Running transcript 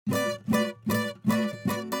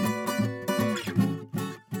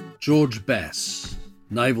George Bass,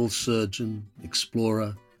 naval surgeon,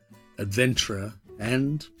 explorer, adventurer,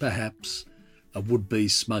 and, perhaps, a would-be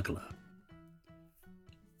smuggler.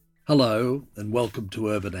 Hello and welcome to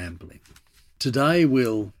Urban Ambling. Today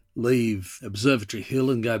we'll leave Observatory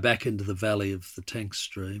Hill and go back into the valley of the Tank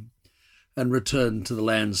Stream and return to the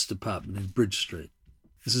Lands Department in Bridge Street.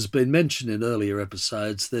 As has been mentioned in earlier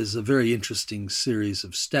episodes, there's a very interesting series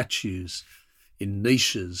of statues in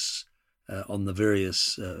niches on the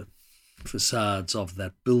various facades of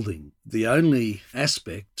that building. The only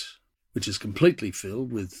aspect which is completely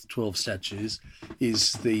filled with 12 statues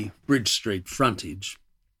is the Bridge Street frontage,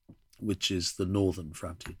 which is the northern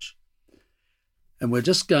frontage. And we're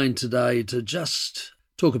just going today to just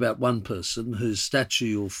talk about one person whose statue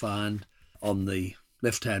you'll find on the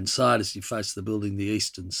left-hand side as you face the building, the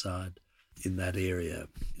eastern side in that area.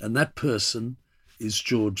 And that person is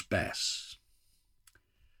George Bass.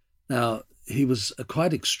 Now, he was a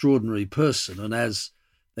quite extraordinary person, and as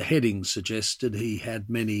the heading suggested, he had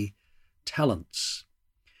many talents.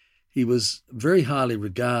 He was very highly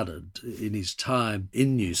regarded in his time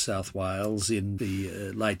in New South Wales in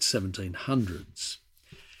the late 1700s.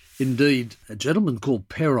 Indeed, a gentleman called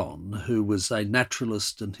Perron, who was a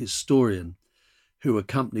naturalist and historian who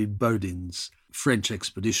accompanied Baudin's French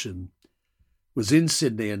expedition, was in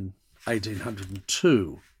Sydney in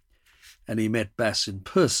 1802, and he met Bass in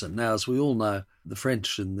person. Now, as we all know, the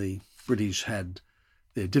French and the British had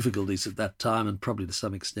their difficulties at that time, and probably to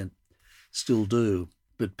some extent still do.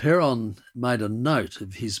 But Perron made a note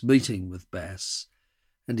of his meeting with Bass,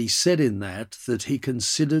 and he said in that he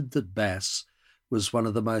considered that Bass was one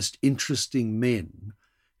of the most interesting men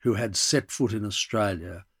who had set foot in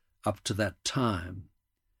Australia up to that time.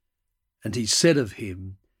 And he said of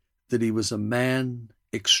him that he was a man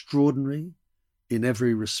extraordinary in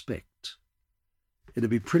every respect. It'd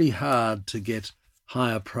be pretty hard to get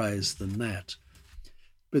higher praise than that.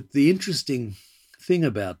 But the interesting thing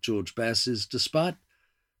about George Bass is, despite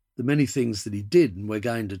the many things that he did, and we're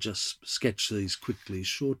going to just sketch these quickly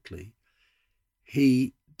shortly,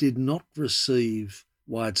 he did not receive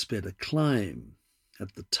widespread acclaim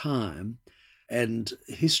at the time, and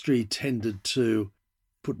history tended to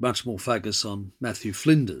put much more focus on Matthew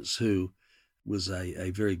Flinders, who was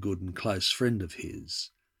a very good and close friend of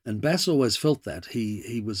his. And Bass always felt that.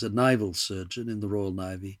 He was a naval surgeon in the Royal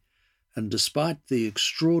Navy, and despite the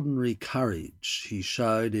extraordinary courage he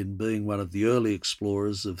showed in being one of the early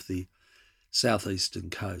explorers of the southeastern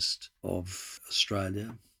coast of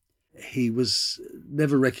Australia, he was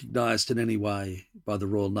never recognised in any way by the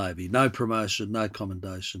Royal Navy. No promotion, no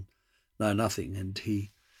commendation, no nothing, and he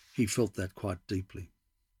felt that quite deeply.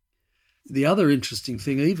 The other interesting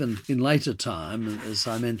thing, even in later time, as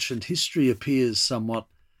I mentioned, history appears somewhat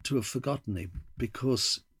to have forgotten him,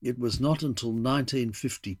 because it was not until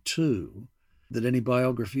 1952 that any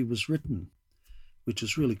biography was written, which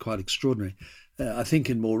is really quite extraordinary. I think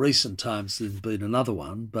in more recent times there's been another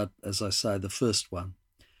one, but as I say, the first one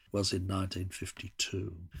was in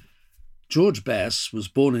 1952. George Bass was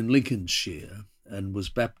born in Lincolnshire and was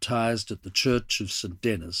baptised at the Church of St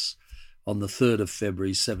Denis on the 3rd of February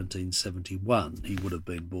 1771. He would have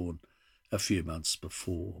been born a few months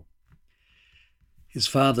before. His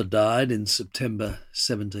father died in September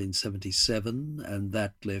 1777, and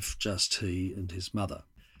that left just he and his mother.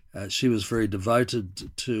 She was very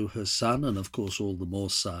devoted to her son, and of course all the more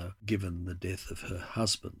so given the death of her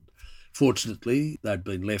husband. Fortunately, they'd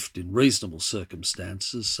been left in reasonable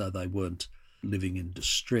circumstances, so they weren't living in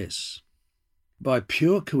distress. By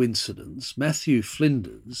pure coincidence, Matthew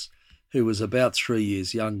Flinders, who was about 3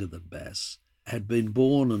 years younger than Bass, had been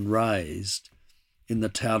born and raised in the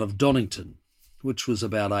town of Donington, which was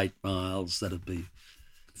about 8 miles, that'd be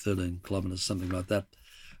 13 kilometres, something like that,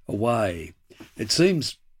 away. It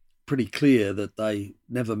seems pretty clear that they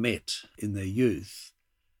never met in their youth,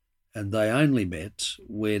 and they only met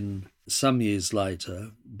when, some years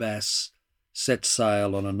later, Bass set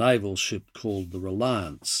sail on a naval ship called the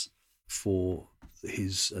Reliance for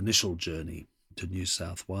his initial journey to New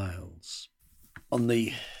South Wales. On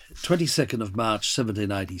the 22nd of March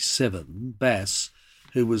 1787, Bass,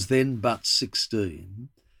 who was then but 16,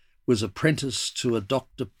 was apprenticed to a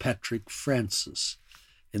Dr. Patrick Francis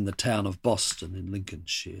in the town of Boston in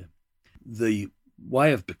Lincolnshire. The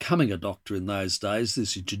way of becoming a doctor in those days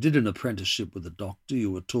is that you did an apprenticeship with a doctor,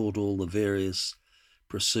 you were taught all the various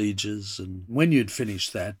procedures, and when you'd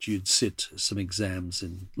finished that, you'd sit some exams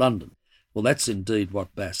in London. Well, that's indeed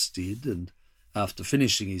what Bass did, and after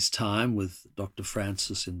finishing his time with Dr.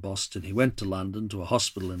 Francis in Boston, he went to London, to a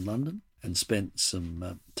hospital in London, and spent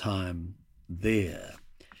some time there.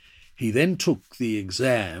 He then took the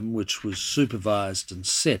exam, which was supervised and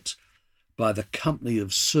set by the Company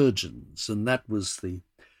of Surgeons, and that was the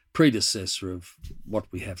predecessor of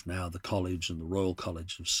what we have now, the College and the Royal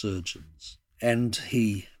College of Surgeons. And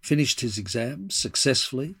he finished his exam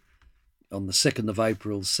successfully on the 2nd of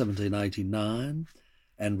April 1789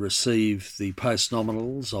 and received the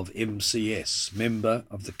postnominals of MCS, Member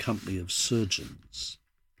of the Company of Surgeons.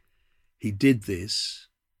 He did this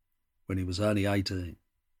when he was only 18.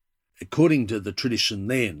 According to the tradition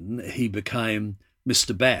then, he became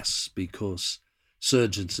Mr. Bass because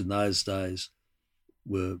surgeons in those days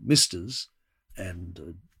were misters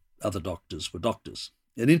and other doctors were doctors.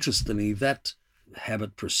 And interestingly, that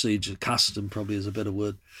habit, procedure, custom probably is a better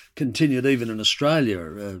word, continued even in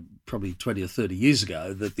Australia probably 20 or 30 years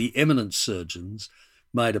ago, that the eminent surgeons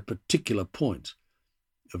made a particular point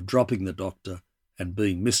of dropping the doctor and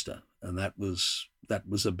being Mr. And that was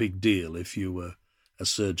a big deal if you were a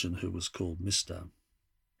surgeon who was called Mr.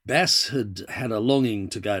 Bass had had a longing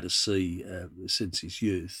to go to sea since his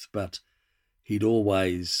youth, but he'd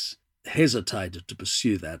always hesitated to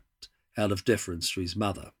pursue that out of deference to his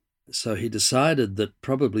mother. So he decided that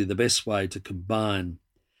probably the best way to combine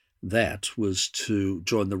that was to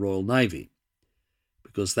join the Royal Navy,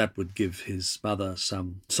 because that would give his mother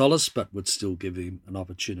some solace but would still give him an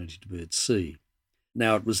opportunity to be at sea.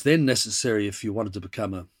 Now, it was then necessary, if you wanted to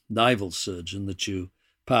become a naval surgeon, that you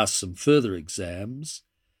pass some further exams,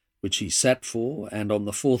 which he sat for, and on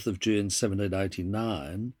the 4th of June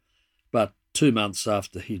 1789, but 2 months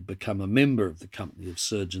after he'd become a member of the Company of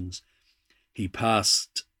Surgeons, he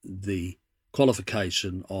passed the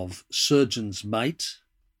qualification of surgeon's mate,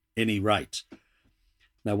 any rate.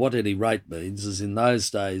 Now, what any rate means is in those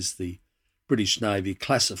days the British Navy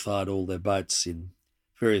classified all their boats in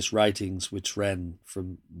various ratings which ran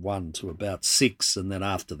from 1 to about 6, and then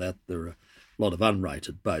after that there were a lot of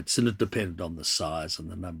unrated boats, and it depended on the size and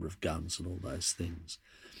the number of guns and all those things.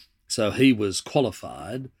 So he was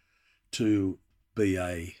qualified to be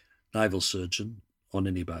a naval surgeon on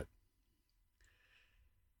any boat.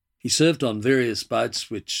 He served on various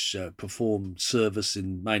boats which performed service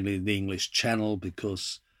mainly in the English Channel,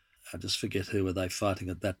 because I just forget who were they fighting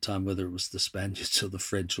at that time, whether it was the Spaniards or the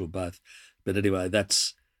French or both. But anyway,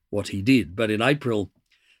 that's what he did. But in April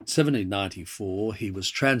 1794, he was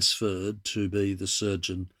transferred to be the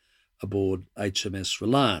surgeon aboard HMS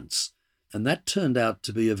Reliance. And that turned out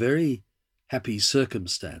to be a very happy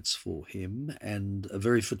circumstance for him, and a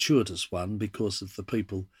very fortuitous one because of the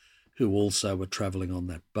people who also were travelling on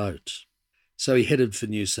that boat. So he headed for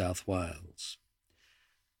New South Wales.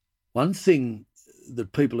 One thing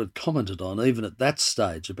that people had commented on, even at that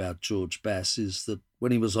stage, about George Bass is that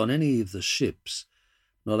when he was on any of the ships,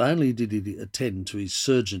 not only did he attend to his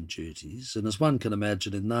surgeon duties, and as one can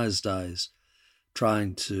imagine in those days,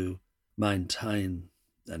 trying to maintain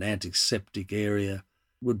an antiseptic area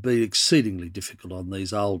would be exceedingly difficult on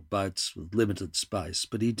these old boats with limited space,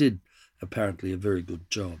 but he did apparently a very good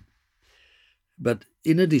job. But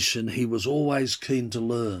in addition, he was always keen to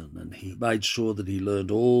learn, and he made sure that he learned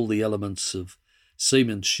all the elements of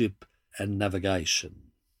seamanship and navigation.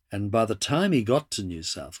 And by the time he got to New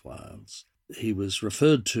South Wales, he was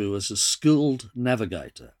referred to as a skilled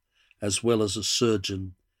navigator, as well as a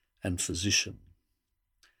surgeon and physician.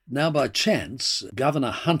 Now, by chance,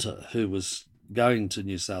 Governor Hunter, who was going to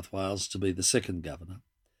New South Wales to be the second governor,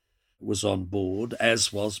 was on board,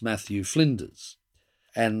 as was Matthew Flinders.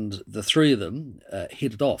 And the three of them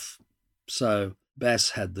hit it off. So Bass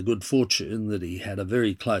had the good fortune that he had a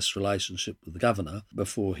very close relationship with the governor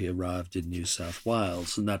before he arrived in New South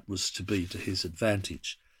Wales, and that was to be to his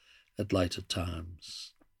advantage at later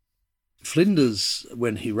times. Flinders,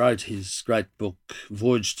 when he wrote his great book,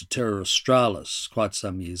 Voyage to Terra Australis, quite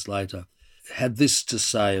some years later, had this to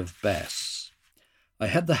say of Bass: "I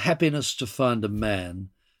had the happiness to find a man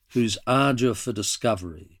whose ardour for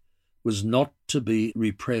discovery was not to be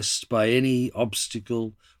repressed by any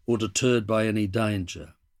obstacle or deterred by any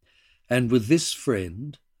danger. And with this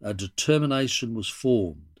friend, a determination was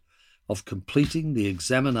formed of completing the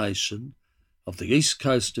examination of the east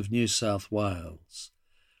coast of New South Wales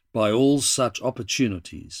by all such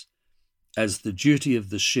opportunities as the duty of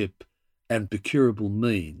the ship and procurable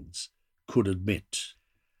means could admit."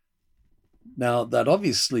 Now, they'd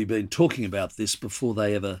obviously been talking about this before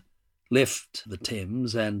they ever left the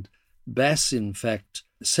Thames, and Bass, in fact,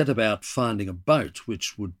 set about finding a boat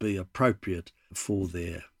which would be appropriate for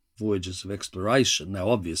their voyages of exploration. Now,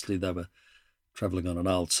 obviously, they were travelling on an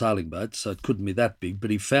old sailing boat, so it couldn't be that big, but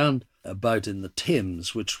he found a boat in the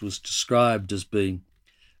Thames which was described as being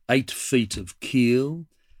 8 feet of keel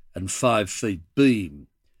and 5 feet beam.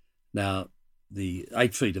 Now, The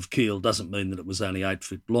 8 feet of keel doesn't mean that it was only 8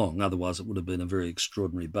 feet long. Otherwise, it would have been a very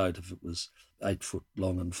extraordinary boat. If it was 8 foot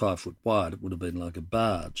long and 5 foot wide, it would have been like a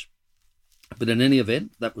barge. But in any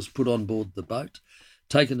event, that was put on board the boat,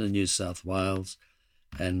 taken to New South Wales,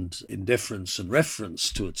 and in deference and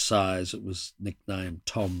reference to its size, it was nicknamed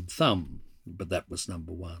Tom Thumb, but that was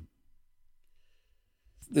number 1.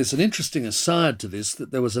 There's an interesting aside to this,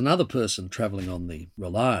 that there was another person travelling on the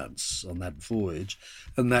Reliance on that voyage,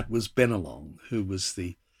 and that was Bennelong, who was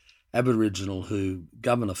the Aboriginal who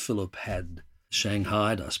Governor Phillip had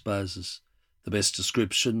shanghaied, I suppose is the best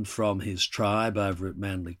description, from his tribe over at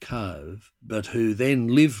Manly Cove, but who then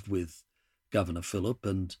lived with Governor Phillip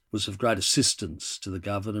and was of great assistance to the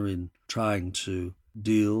governor in trying to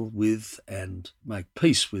deal with and make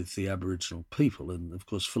peace with the Aboriginal people. And of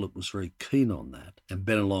course, Phillip was very keen on that. And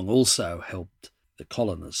Bennelong also helped the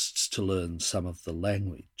colonists to learn some of the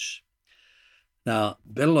language. Now,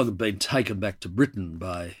 Bennelong had been taken back to Britain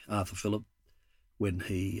by Arthur Phillip when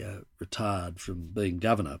he retired from being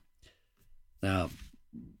governor. Now,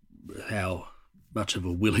 how much of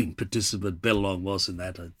a willing participant Bennelong was in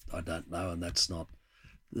that, I don't know, and that's not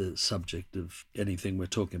the subject of anything we're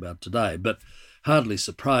talking about today. But hardly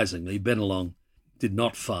surprisingly, Bennelong did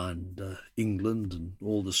not find England and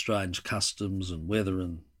all the strange customs and weather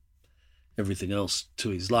and everything else to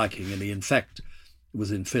his liking, and he in fact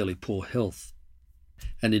was in fairly poor health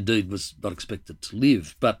and indeed was not expected to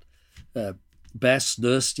live. But Bass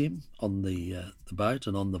nursed him on the boat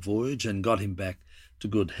and on the voyage and got him back to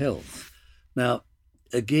good health. Now,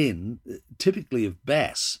 again, typically of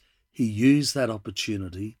Bass, he used that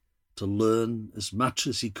opportunity to learn as much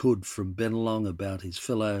as he could from Bennelong about his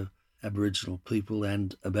fellow Aboriginal people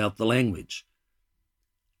and about the language.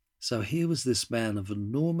 So here was this man of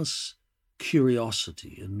enormous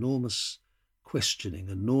curiosity, enormous questioning,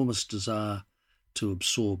 enormous desire to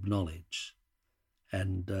absorb knowledge.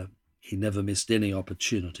 And he never missed any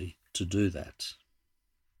opportunity to do that.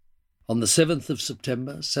 On the 7th of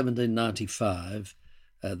September 1795,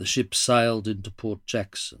 the ship sailed into Port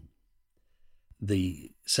Jackson.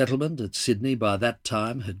 The settlement at Sydney by that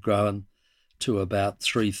time had grown to about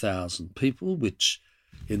 3,000 people, which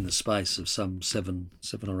in the space of some seven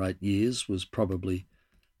or 8 years was probably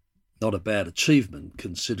not a bad achievement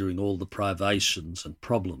considering all the privations and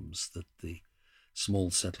problems that the small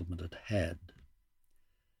settlement had had.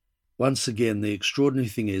 Once again, the extraordinary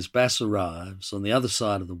thing is Bass arrives on the other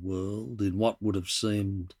side of the world in what would have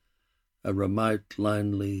seemed a remote,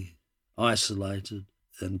 lonely, isolated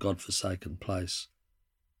and godforsaken place,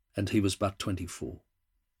 and he was but 24.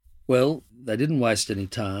 Well, they didn't waste any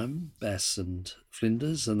time, Bass and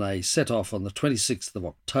Flinders, and they set off on the 26th of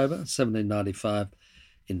October 1795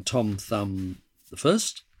 in Tom Thumb I,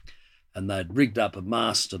 and they'd rigged up a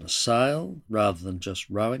mast and a sail rather than just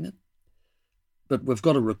rowing it. But we've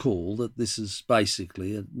got to recall that this is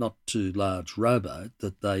basically a not too large rowboat,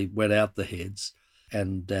 that they went out the heads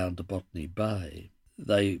and down to Botany Bay.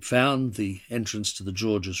 They found the entrance to the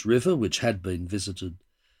Georges River, which had been visited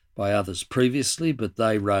by others previously, but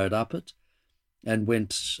they rowed up it and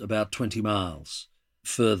went about 20 miles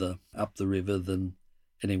further up the river than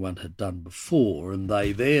anyone had done before. And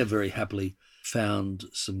they there very happily found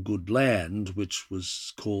some good land, which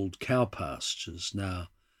was called cow pastures. Now,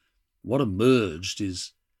 what emerged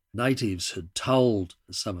is natives had told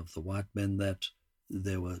some of the white men that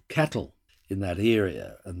there were cattle in that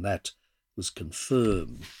area, and that was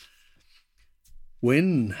confirmed.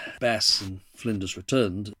 When Bass and Flinders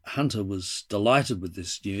returned, Hunter was delighted with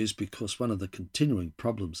this news because one of the continuing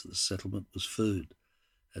problems of the settlement was food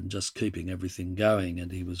and just keeping everything going,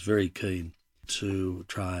 and he was very keen to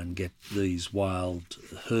try and get these wild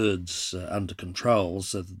herds under control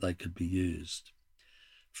so that they could be used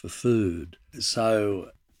for food.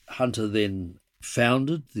 So Hunter then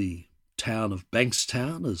founded the town of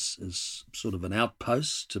Bankstown as sort of an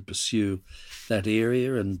outpost to pursue that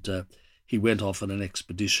area, and he went off on an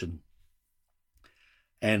expedition.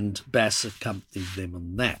 And Bass accompanied them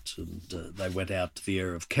on that, and they went out to the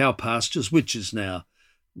area of cow pastures, which is now,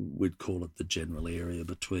 we'd call it the general area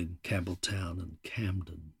between Campbelltown and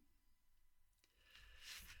Camden.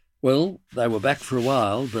 Well, they were back for a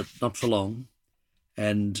while, but not for long.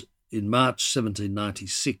 And in March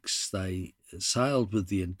 1796, they sailed with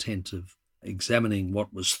the intent of examining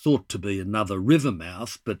what was thought to be another river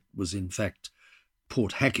mouth, but was in fact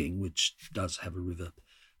Port Hacking, which does have a river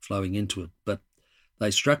flowing into it. But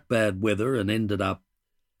they struck bad weather and ended up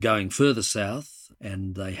going further south,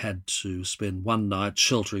 and they had to spend one night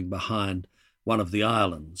sheltering behind one of the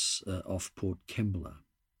islands off Port Kembla.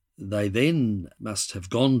 They then must have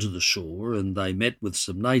gone to the shore, and they met with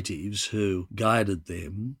some natives who guided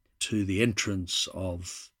them to the entrance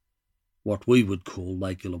of what we would call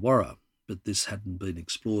Lake Illawarra, but this hadn't been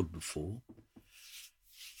explored before.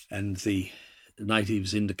 And the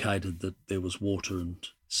natives indicated that there was water and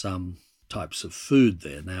some types of food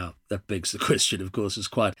there. Now, that begs the question, of course, is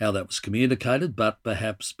quite how that was communicated, but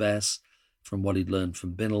perhaps Bass, from what he'd learned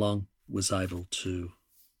from Bennelong, was able to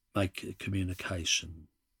make a communication.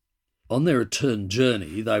 On their return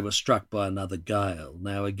journey, they were struck by another gale.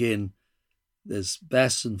 Now, again, there's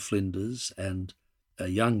Bass and Flinders and a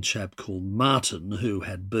young chap called Martin, who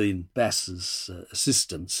had been Bass's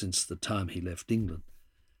assistant since the time he left England.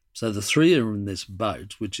 So the three are in this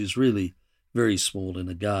boat, which is really very small in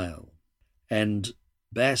a gale. And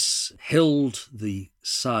Bass held the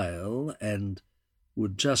sail and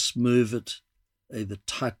would just move it, either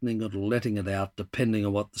tightening it or letting it out, depending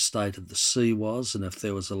on what the state of the sea was. And if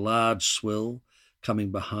there was a large swell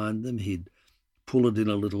coming behind them, he'd pull it in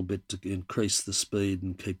a little bit to increase the speed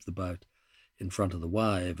and keep the boat in front of the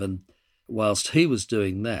wave. And whilst he was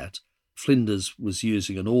doing that, Flinders was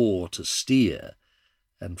using an oar to steer.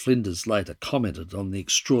 And Flinders later commented on the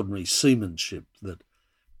extraordinary seamanship that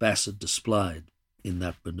Bass had displayed in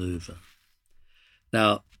that manoeuvre.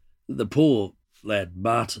 Now, the poor lad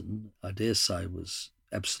Martin, I dare say, was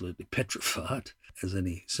absolutely petrified, as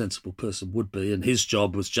any sensible person would be, and his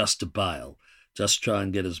job was just to bail, just try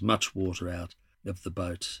and get as much water out of the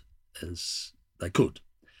boat as they could.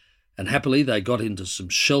 And happily they got into some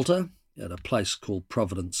shelter at a place called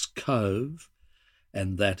Providence Cove,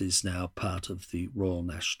 and that is now part of the Royal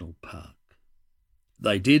National Park.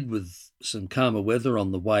 They did, with some calmer weather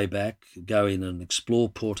on the way back, go in and explore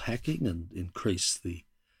Port Hacking and increase the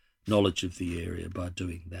knowledge of the area by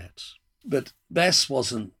doing that. But Bass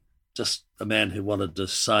wasn't just a man who wanted to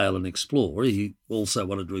sail and explore. He also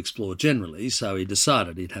wanted to explore generally, so he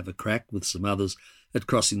decided he'd have a crack with some others at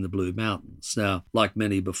crossing the Blue Mountains. Now, like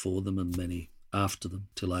many before them and many after them,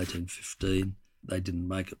 till 1815, they didn't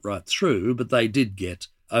make it right through, but they did get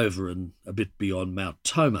over and a bit beyond Mount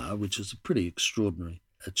Tomah, which is a pretty extraordinary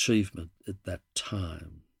achievement at that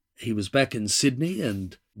time. He was back in Sydney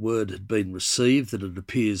and word had been received that it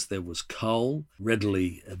appears there was coal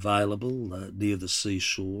readily available near the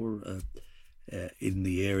seashore in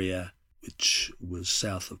the area which was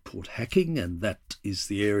south of Port Hacking, and that is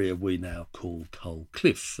the area we now call Coal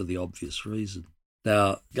Cliff for the obvious reason.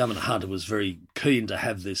 Now, Governor Hunter was very keen to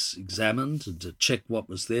have this examined and to check what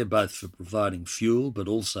was there, both for providing fuel but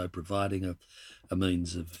also providing a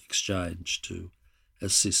means of exchange to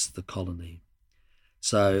assist the colony.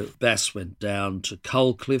 So Bass went down to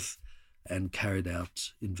Coal Cliff and carried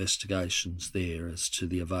out investigations there as to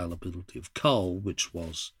the availability of coal, which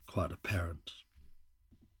was quite apparent.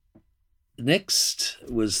 Next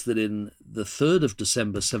was that in the 3rd of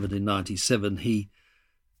December 1797, he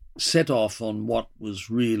set off on what was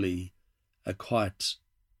really a quite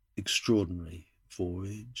extraordinary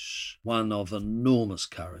voyage, one of enormous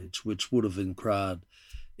courage, which would have required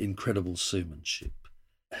incredible seamanship.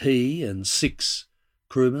 He and 6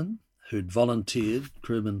 crewmen who'd volunteered,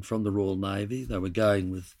 crewmen from the Royal Navy, they were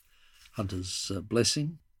going with Hunter's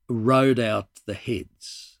blessing, rowed out the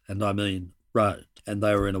heads, and I mean rowed. And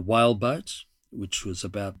they were in a whaleboat, which was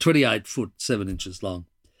about 28 foot 7 inches long.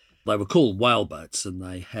 They were called whaleboats, and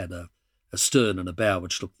they had a stern and a bow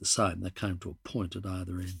which looked the same. They came to a point at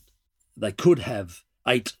either end. They could have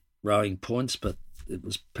 8 rowing points, but it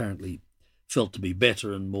was apparently felt to be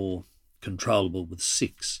better and more controllable with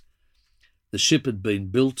 6. The ship had been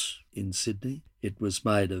built in Sydney. It was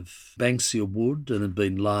made of banksia wood and had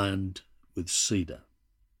been lined with cedar.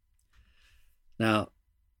 Now,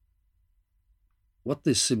 what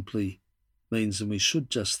this simply means, and we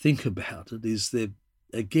should just think about it, is that,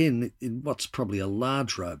 again, in what's probably a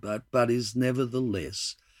large rowboat, but is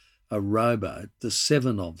nevertheless a rowboat, the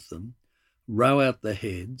 7 of them row out the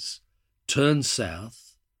heads, turn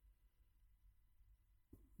south,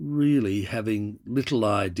 really having little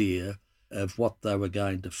idea of what they were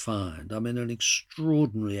going to find. I mean, an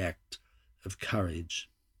extraordinary act of courage.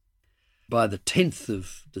 By the 10th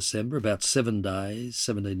of December, about 7 days,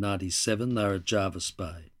 1797, they were at Jervis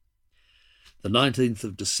Bay. The 19th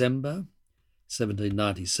of December,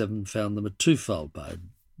 1797, found them at Twofold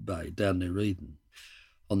Bay down near Eden.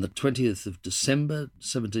 On the 20th of December,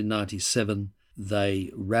 1797, they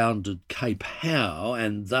rounded Cape Howe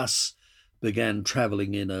and thus began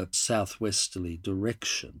travelling in a southwesterly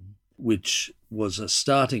direction, which was a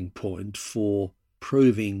starting point for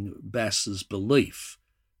proving Bass's belief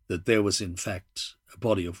that there was in fact a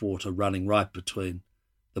body of water running right between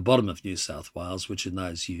the bottom of New South Wales, which in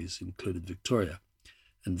those years included Victoria,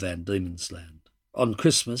 and Van Diemen's Land. On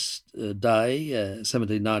Christmas Day,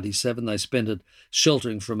 1797, they spent it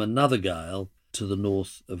sheltering from another gale to the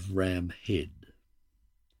north of Ram Head.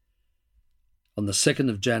 On the 2nd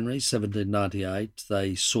of January 1798,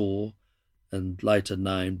 they saw and later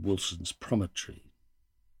named Wilson's Promontory.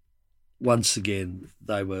 Once again,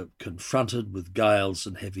 they were confronted with gales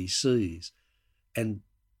and heavy seas. And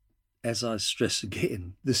as I stress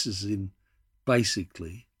again, this is in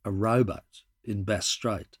basically a rowboat in Bass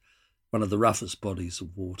Strait, one of the roughest bodies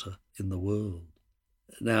of water in the world.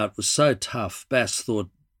 Now, it was so tough, Bass thought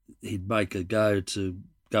he'd make a go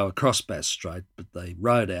across Bass Strait, but they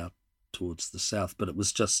rowed out towards the south, but it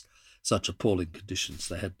was just such appalling conditions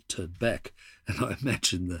they had to turn back. And I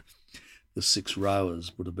imagine the 6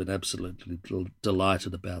 rowers would have been absolutely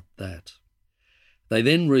delighted about that. They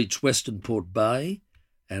then reached Western Port Bay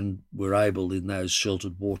and were able in those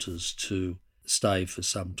sheltered waters to stay for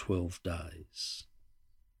some 12 days.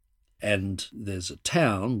 And there's a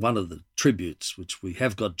town, one of the tributes, which we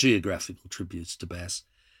have got geographical tributes to Bass,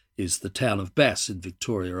 is the town of Bass in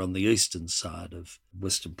Victoria on the eastern side of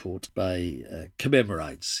Western Port Bay,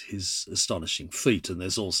 commemorates his astonishing feat, and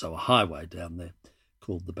there's also a highway down there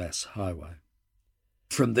called the Bass Highway.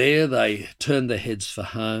 From there they turned their heads for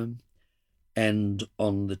home, and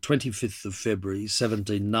on the 25th of February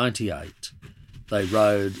 1798 they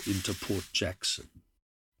rowed into Port Jackson.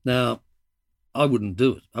 Now, I wouldn't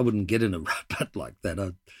do it. I wouldn't get in a rowboat like that.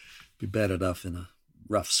 I'd be bad enough in a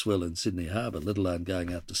rough swell in Sydney Harbour, let alone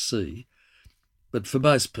going out to sea. But for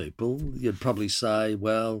most people, you'd probably say,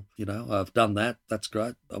 well, I've done that, that's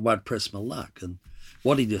great, I won't press my luck. And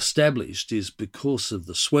what he'd established is because of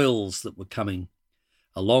the swells that were coming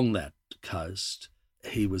along that coast,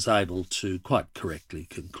 he was able to quite correctly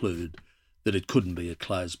conclude that it couldn't be a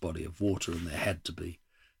closed body of water and there had to be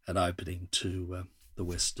an opening to the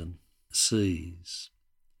western seas.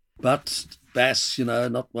 But Bass,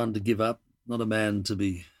 not one to give up, not a man to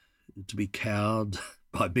be cowed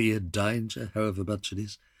by mere danger, however much it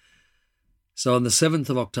is. So on the 7th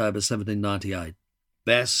of October 1798,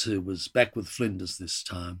 Bass, who was back with Flinders this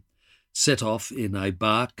time, set off in a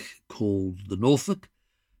barque called the Norfolk,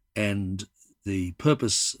 and the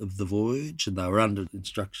purpose of the voyage, and they were under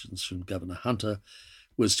instructions from Governor Hunter,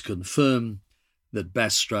 was to confirm that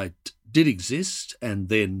Bass Strait did exist and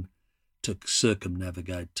then to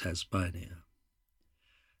circumnavigate Tasmania.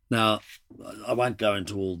 Now, I won't go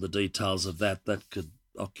into all the details of that. That could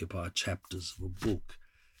occupy chapters of a book.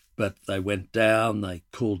 But they went down, they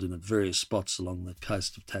called in at various spots along the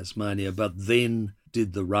coast of Tasmania, but then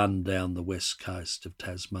did the run down the west coast of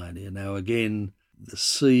Tasmania. Now, again, the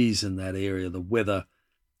seas in that area, the weather,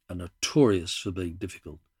 are notorious for being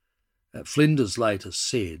difficult. Flinders later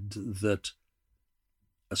said that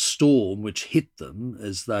a storm which hit them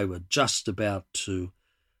as they were just about to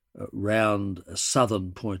round a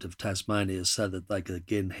southern point of Tasmania so that they could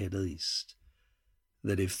again head east,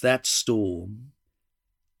 that if that storm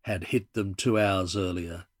had hit them 2 hours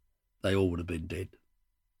earlier, they all would have been dead.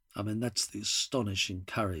 I mean, that's the astonishing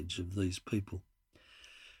courage of these people.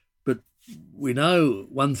 But we know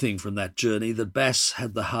one thing from that journey, that Bass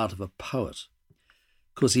had the heart of a poet,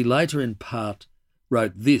 because he later in part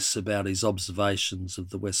wrote this about his observations of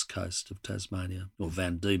the west coast of Tasmania, or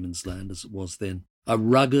Van Diemen's Land as it was then: a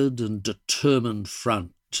rugged and determined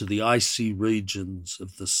front to the icy regions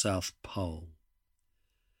of the South Pole.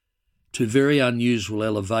 To very unusual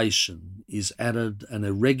elevation is added an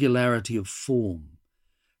irregularity of form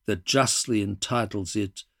that justly entitles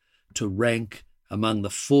it to rank among the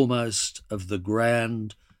foremost of the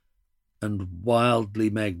grand and wildly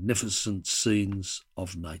magnificent scenes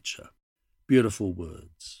of nature. Beautiful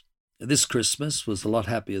words. This Christmas was a lot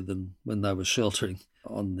happier than when they were sheltering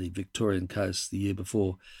on the Victorian coast the year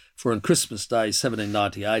before. For on Christmas Day,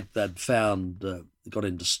 1798, they'd got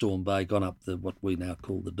into Storm Bay, gone up what we now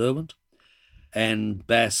call the Derwent. And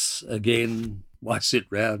Bass, again, why sit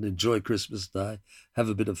round, enjoy Christmas Day, have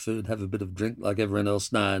a bit of food, have a bit of drink like everyone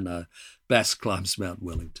else? No. Bass climbs Mount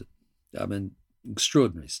Wellington. I mean,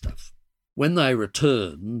 extraordinary stuff. When they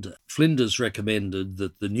returned, Flinders recommended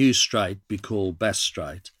that the new strait be called Bass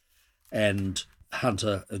Strait, and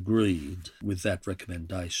Hunter agreed with that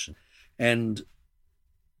recommendation. And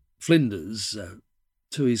Flinders,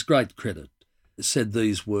 to his great credit, said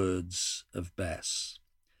these words of Bass: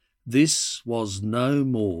 "This was no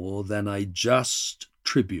more than a just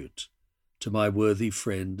tribute to my worthy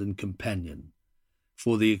friend and companion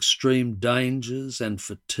for the extreme dangers and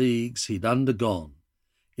fatigues he'd undergone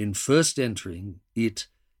in first entering it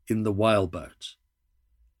in the whaleboat,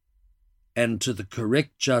 and to the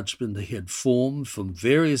correct judgment he had formed from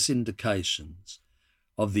various indications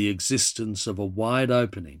of the existence of a wide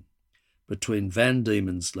opening between Van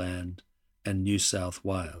Diemen's Land and New South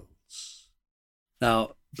Wales.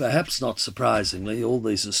 Now, perhaps not surprisingly, all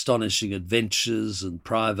these astonishing adventures and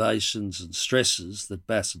privations and stresses that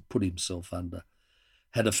Bass had put himself under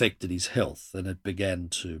had affected his health, and it began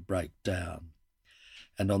to break down.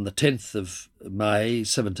 And on the 10th of May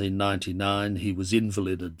 1799, he was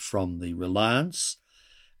invalided from the Reliance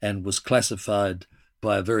and was classified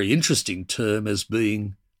by a very interesting term as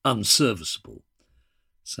being unserviceable.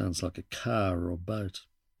 Sounds like a car or boat.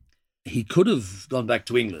 He could have gone back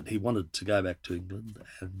to England. He wanted to go back to England,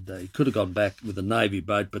 and he could have gone back with a navy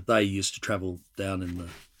boat, but they used to travel down in the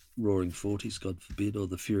roaring 40s, God forbid, or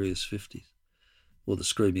the furious 50s, or the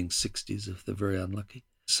screaming 60s if they're very unlucky.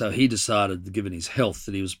 So he decided, given his health,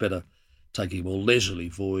 that he was better taking a more leisurely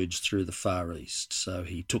voyage through the Far East. So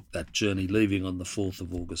he took that journey, leaving on the 4th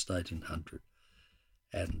of August 1800,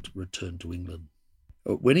 and returned to England.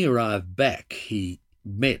 When he arrived back, he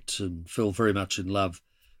met and fell very much in love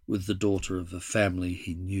with the daughter of a family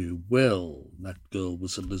he knew well. That girl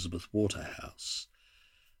was Elizabeth Waterhouse.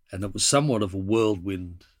 And it was somewhat of a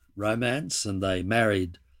whirlwind romance, and they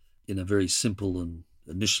married in a very simple and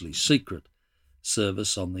initially secret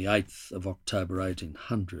service on the 8th of October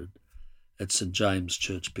 1800 at St James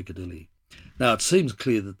Church, Piccadilly. Now, it seems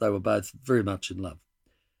clear that they were both very much in love.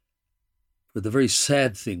 But the very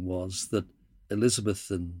sad thing was that Elizabeth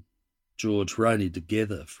and George were only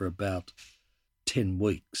together for about 10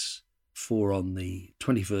 weeks, for on the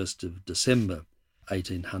 21st of December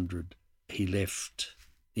 1800, he left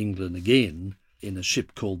England again in a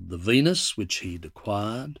ship called the Venus, which he'd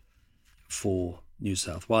acquired for New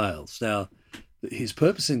South Wales. Now, his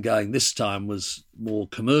purpose in going this time was more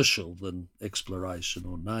commercial than exploration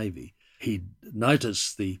or navy. He'd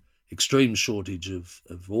noticed the extreme shortage of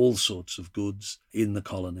all sorts of goods in the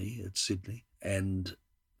colony at Sydney, and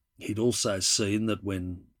he'd also seen that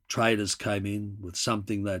when traders came in with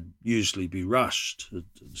something, they'd usually be rushed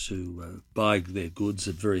to buy their goods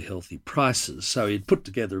at very healthy prices. So he'd put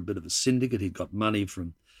together a bit of a syndicate. He'd got money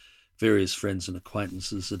from various friends and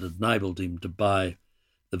acquaintances that enabled him to buy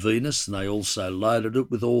the Venus, and they also loaded it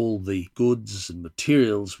with all the goods and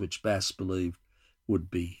materials which Bass believed would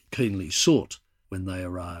be keenly sought when they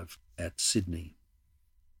arrived at Sydney.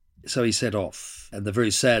 So he set off, and the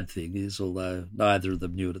very sad thing is, although neither of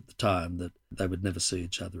them knew it at the time, that they would never see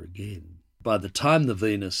each other again. By the time the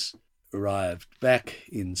Venus arrived back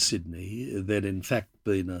in Sydney, there'd in fact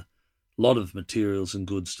been a lot of materials and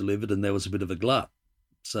goods delivered, and there was a bit of a glut,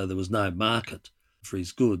 so there was no market for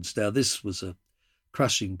his goods. Now, this was a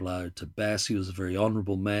crushing blow to Bass. He was a very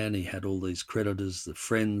honourable man. He had all these creditors, the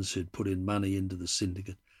friends who'd put in money into the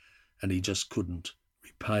syndicate, and he just couldn't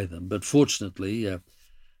repay them. But fortunately,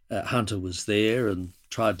 Hunter was there and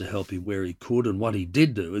tried to help him where he could, and what he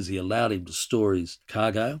did do is he allowed him to store his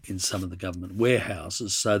cargo in some of the government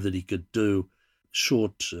warehouses so that he could do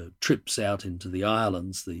short trips out into the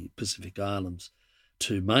islands, the Pacific Islands,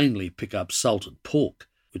 to mainly pick up salted pork,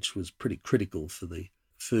 which was pretty critical for the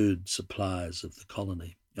food supplies of the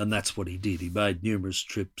colony. And that's what he did. He made numerous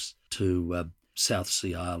trips to South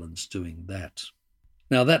Sea Islands doing that.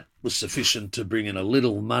 Now, that was sufficient to bring in a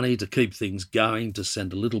little money to keep things going, to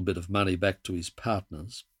send a little bit of money back to his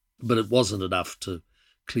partners, but it wasn't enough to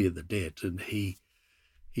clear the debt. And he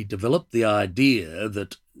developed the idea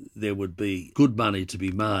that there would be good money to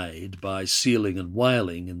be made by sealing and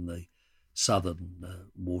whaling in the southern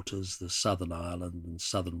waters, the southern island and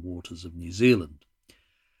southern waters of New Zealand.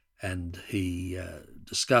 And he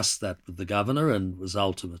discussed that with the governor and was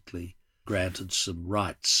ultimately granted some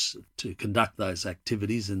rights to conduct those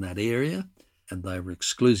activities in that area, and they were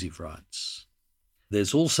exclusive rights.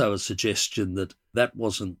 There's also a suggestion that that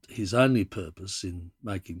wasn't his only purpose in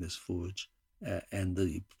making this voyage, and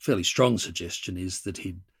the fairly strong suggestion is that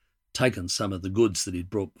he'd taken some of the goods that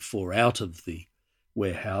he'd brought before out of the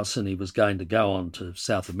warehouse, and he was going to go on to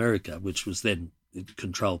South America, which was then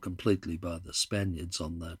controlled completely by the Spaniards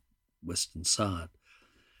on the western side,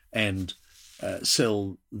 and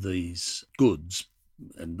sell these goods,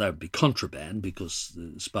 and they would be contraband because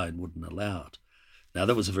Spain wouldn't allow it. Now,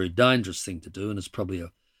 that was a very dangerous thing to do, and it's probably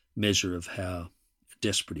a measure of how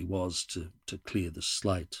desperate he was to clear the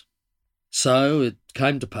slate. So it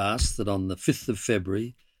came to pass that on the 5th of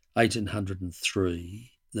February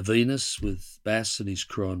 1803, the Venus, with Bass and his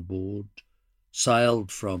crew on board,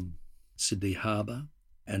 sailed from Sydney Harbour,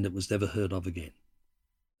 and it was never heard of again.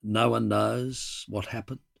 No one knows what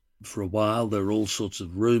happened. For a while, there were all sorts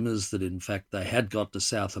of rumours that, in fact, they had got to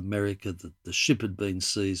South America, that the ship had been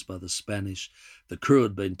seized by the Spanish, the crew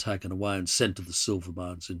had been taken away and sent to the silver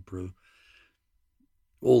mines in Peru.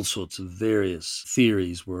 All sorts of various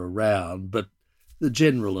theories were around, but the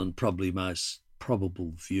general and probably most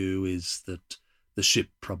probable view is that the ship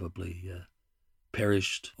probably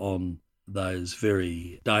perished on those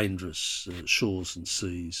very dangerous shores and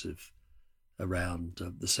seas of around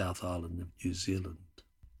the South Island of New Zealand.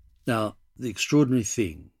 Now, the extraordinary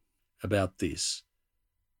thing about this,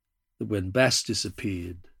 that when Bass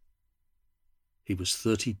disappeared, he was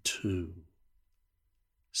 32.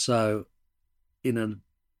 So in a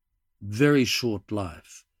very short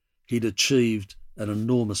life, he'd achieved an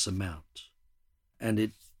enormous amount. And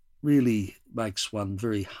it really makes one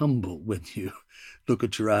very humble when you look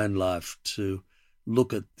at your own life, to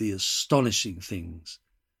look at the astonishing things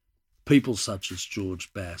people such as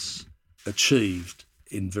George Bass achieved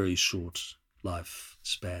in very short life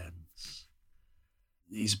spans.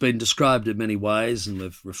 He's been described in many ways, and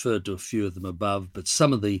we've referred to a few of them above, but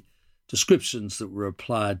some of the descriptions that were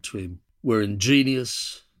applied to him were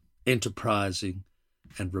ingenious, enterprising,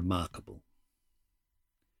 and remarkable.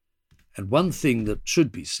 And one thing that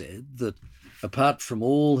should be said, that apart from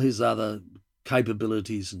all his other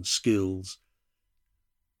capabilities and skills,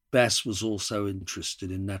 Bass was also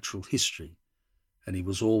interested in natural history, and he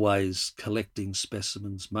was always collecting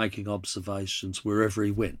specimens, making observations wherever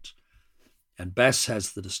he went. And Bass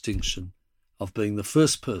has the distinction of being the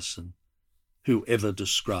first person who ever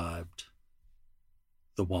described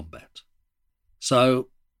the wombat. So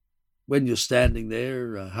when you're standing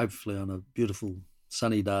there, hopefully on a beautiful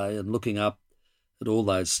sunny day, and looking up at all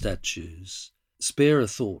those statues, spare a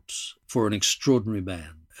thought for an extraordinary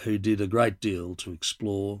man who did a great deal to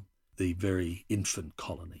explore the very infant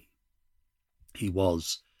colony. He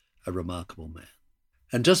was a remarkable man.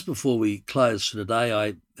 And just before we close for today,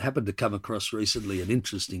 I happened to come across recently an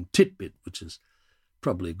interesting tidbit, which is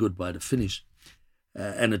probably a good way to finish,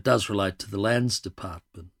 and it does relate to the Lands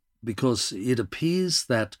Department, because it appears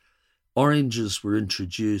that oranges were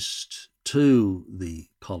introduced to the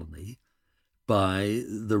colony by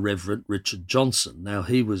the Reverend Richard Johnson. Now,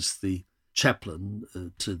 he was the chaplain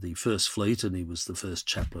to the First Fleet, and he was the first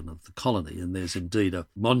chaplain of the colony, and there's indeed a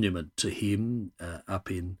monument to him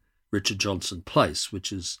up in Richard Johnson Place,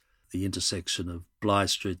 which is the intersection of Bligh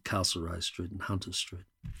Street, Castlereagh Street and Hunter Street.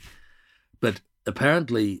 But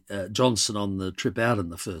apparently Johnson, on the trip out in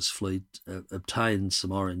the First Fleet, obtained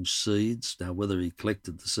some orange seeds. Now, whether he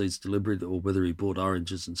collected the seeds deliberately or whether he bought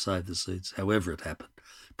oranges and saved the seeds, however it happened,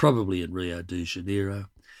 probably in Rio de Janeiro,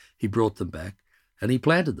 he brought them back and he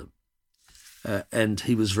planted them. And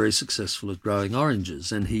he was very successful at growing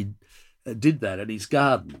oranges, and he did that at his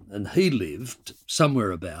garden. And he lived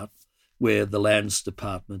somewhere about where the Lands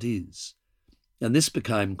Department is. And this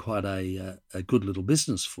became quite a good little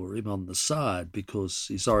business for him on the side, because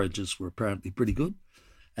his oranges were apparently pretty good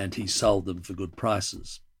and he sold them for good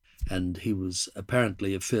prices. And he was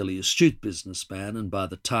apparently a fairly astute businessman, and by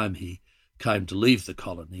the time he came to leave the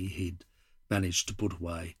colony, he'd managed to put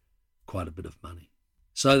away quite a bit of money.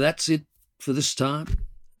 So that's it for this time.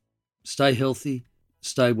 Stay healthy,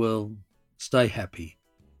 stay well, stay happy,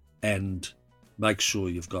 and make sure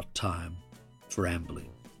you've got time for ambling.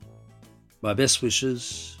 My best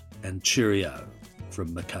wishes, and cheerio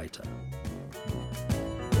from Makato.